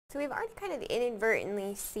So we've already kind of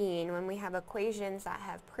inadvertently seen when we have equations that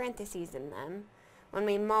have parentheses in them, when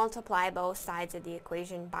we multiply both sides of the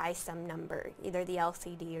equation by some number, either the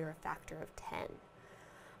LCD or a factor of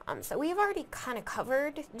 10. So we've already kind of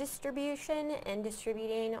covered distribution and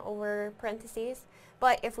distributing over parentheses,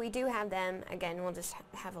 but if we do have them, again, we'll just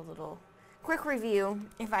have a little quick review.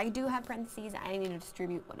 If I do have parentheses, I need to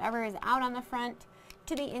distribute whatever is out on the front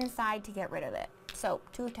to the inside to get rid of it. So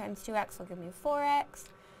 2 times 2x will give me 4x,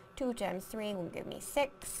 2 times 3 will give me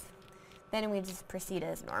 6, then we just proceed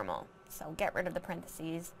as normal. So get rid of the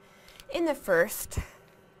parentheses in the first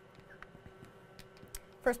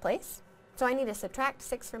place. So I need to subtract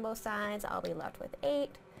 6 from both sides. I'll be left with 8.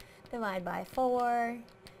 Divide by 4.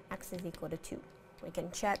 X is equal to 2. We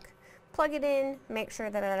can check, plug it in, make sure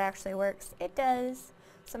that it actually works. It does.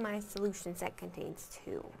 So my solution set contains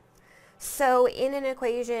 2. So in an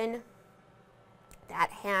equation that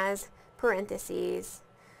has parentheses,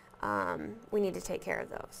 we need to take care of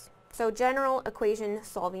those. So general equation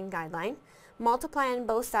solving guideline. Multiply on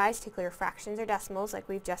both sides to clear fractions or decimals like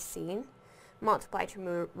we've just seen. Multiply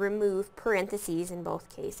to remove parentheses in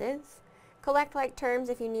both cases. Collect like terms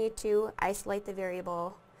if you need to. Isolate the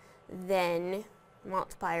variable. Then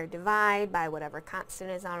multiply or divide by whatever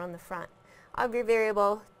constant is out on the front of your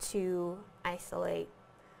variable to isolate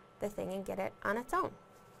the thing and get it on its own.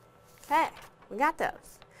 Okay, we got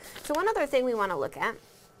those. So one other thing we want to look at,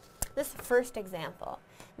 this first example,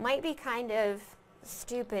 might be kind of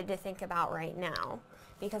stupid to think about right now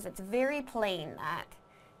because it's very plain that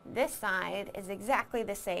this side is exactly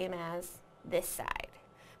the same as this side.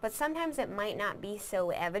 But sometimes it might not be so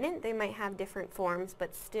evident. They might have different forms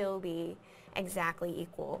but still be exactly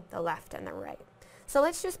equal, the left and the right. So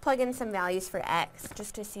let's just plug in some values for x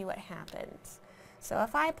just to see what happens. So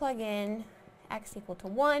if I plug in x equal to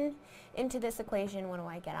 1 into this equation, what do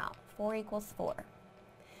I get out? 4 equals 4.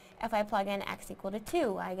 If I plug in x equal to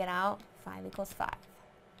 2, I get out 5 equals 5.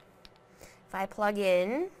 If I plug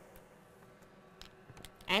in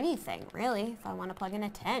anything, really, if I want to plug in a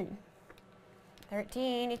 10,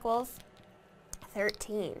 13 equals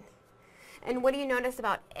 13. And what do you notice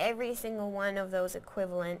about every single one of those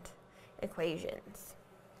equivalent equations?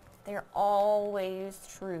 They're always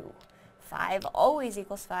true. 5 always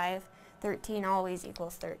equals 5, 13 always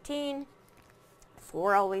equals 13,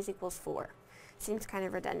 4 always equals 4. Seems kind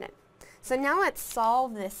of redundant. So now let's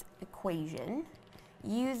solve this equation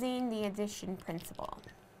using the addition principle.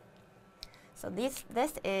 So this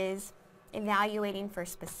is evaluating for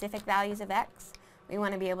specific values of x. We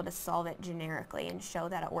want to be able to solve it generically and show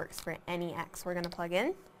that it works for any x we're going to plug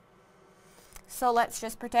in. So let's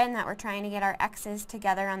just pretend that we're trying to get our x's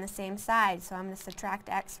together on the same side. So I'm going to subtract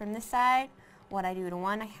x from this side. What I do to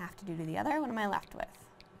one, I have to do to the other. What am I left with?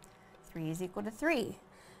 3 is equal to 3.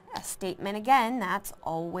 A statement again, that's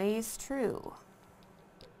always true.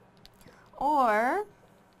 Or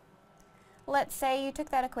let's say you took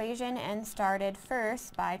that equation and started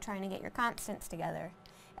first by trying to get your constants together.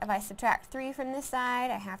 If I subtract 3 from this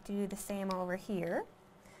side, I have to do the same over here.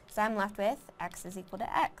 So I'm left with x is equal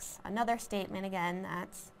to x. Another statement again,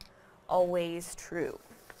 that's always true.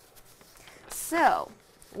 So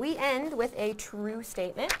we end with a true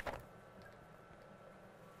statement.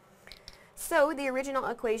 So the original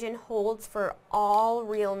equation holds for all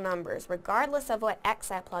real numbers, regardless of what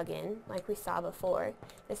x I plug in, like we saw before.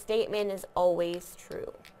 The statement is always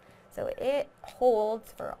true. So it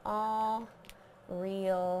holds for all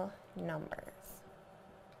real numbers.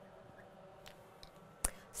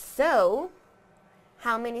 So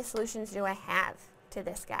how many solutions do I have to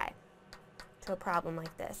this guy, to a problem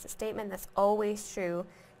like this? A statement that's always true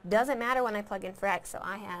doesn't matter when I plug in for x, so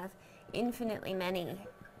I have infinitely many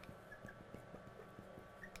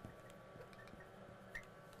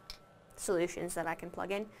solutions that I can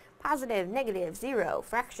plug in. Positive, negative, 0,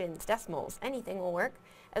 fractions, decimals, anything will work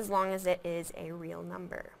as long as it is a real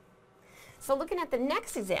number. So looking at the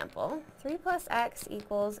next example, 3 plus x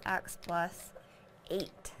equals x plus 8.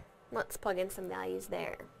 Let's plug in some values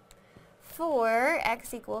there. For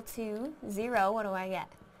x equal to 0, what do I get?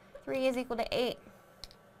 3 is equal to 8.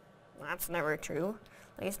 Well, that's never true,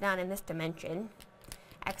 at least not in this dimension.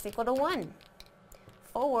 X equal to 1.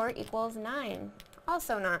 4 equals 9.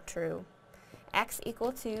 Also not true. X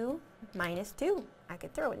equal to minus 2. I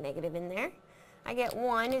could throw a negative in there. I get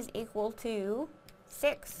 1 is equal to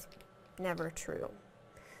 6. Never true.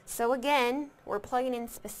 So again, we're plugging in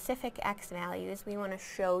specific x values. We want to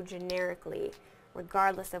show generically,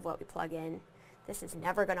 regardless of what we plug in, this is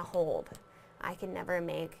never going to hold. I can never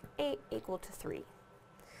make 8 equal to 3.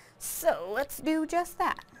 So let's do just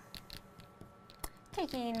that.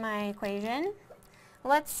 Taking my equation,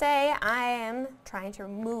 Let's say I am trying to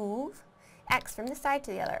move x from this side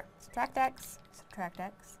to the other. Subtract x, subtract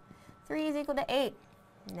x. 3 is equal to 8.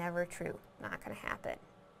 Never true. Not going to happen.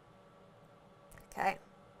 Okay.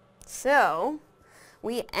 So,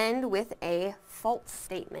 we end with a false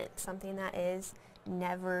statement, something that is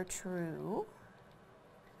never true.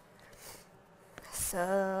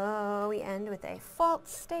 So, we end with a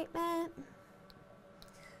false statement.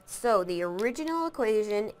 So, the original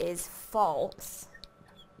equation is false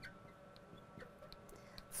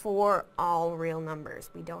for all real numbers.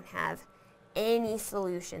 We don't have any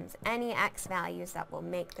solutions, any x values that will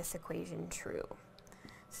make this equation true.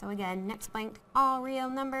 So again, next blank, all real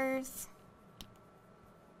numbers.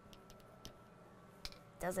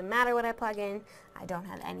 Doesn't matter what I plug in, I don't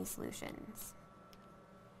have any solutions.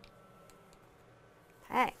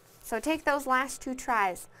 Okay, so take those last 2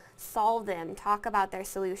 tries, solve them, talk about their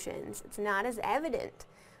solutions. It's not as evident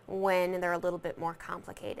when they're a little bit more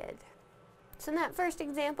complicated. So in that first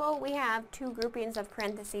example, we have 2 groupings of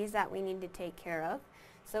parentheses that we need to take care of.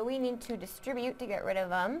 So we need to distribute to get rid of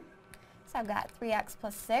them. So I've got 3x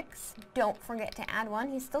plus 6. Don't forget to add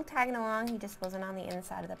 1. He's still tagging along, he just wasn't on the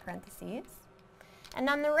inside of the parentheses. And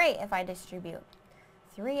on the right, if I distribute,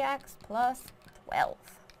 3x plus 12.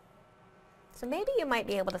 So maybe you might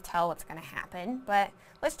be able to tell what's going to happen, but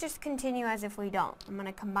let's just continue as if we don't. I'm going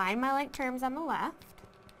to combine my like terms on the left.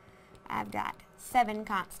 I've got 7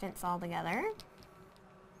 constants all together.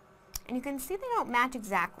 And you can see they don't match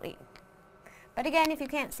exactly. But again, if you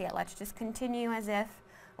can't see it, let's just continue as if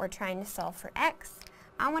we're trying to solve for x.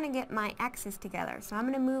 I want to get my x's together, so I'm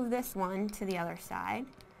going to move this one to the other side.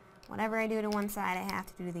 Whatever I do to one side, I have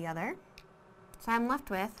to do to the other. So I'm left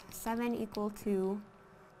with 7 equal to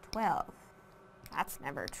 12. That's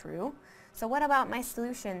never true. So what about my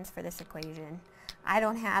solutions for this equation? I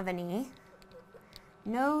don't have any.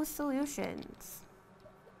 No solutions.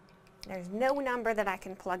 There's no number that I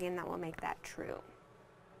can plug in that will make that true.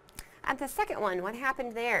 At the second one, what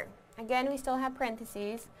happened there? Again, we still have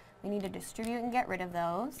parentheses. We need to distribute and get rid of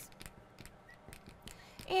those.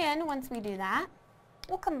 And once we do that,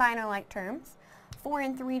 we'll combine our like terms. 4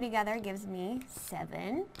 and 3 together gives me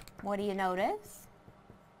 7. What do you notice?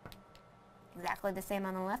 Exactly the same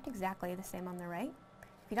on the left, exactly the same on the right.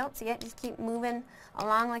 If you don't see it, just keep moving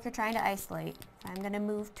along like you're trying to isolate. I'm going to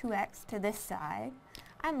move 2x to this side.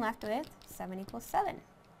 I'm left with 7 equals 7.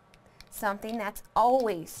 Something that's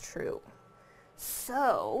always true.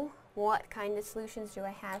 So, what kind of solutions do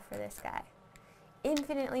I have for this guy?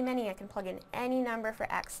 Infinitely many. I can plug in any number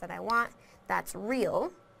for x that I want. That's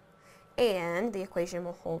real. And the equation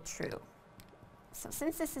will hold true. So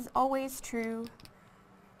since this is always true,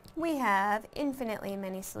 we have infinitely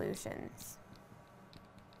many solutions.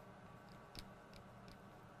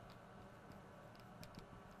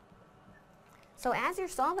 So as you're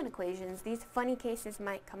solving equations, these funny cases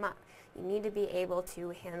might come up. You need to be able to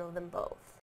handle them both.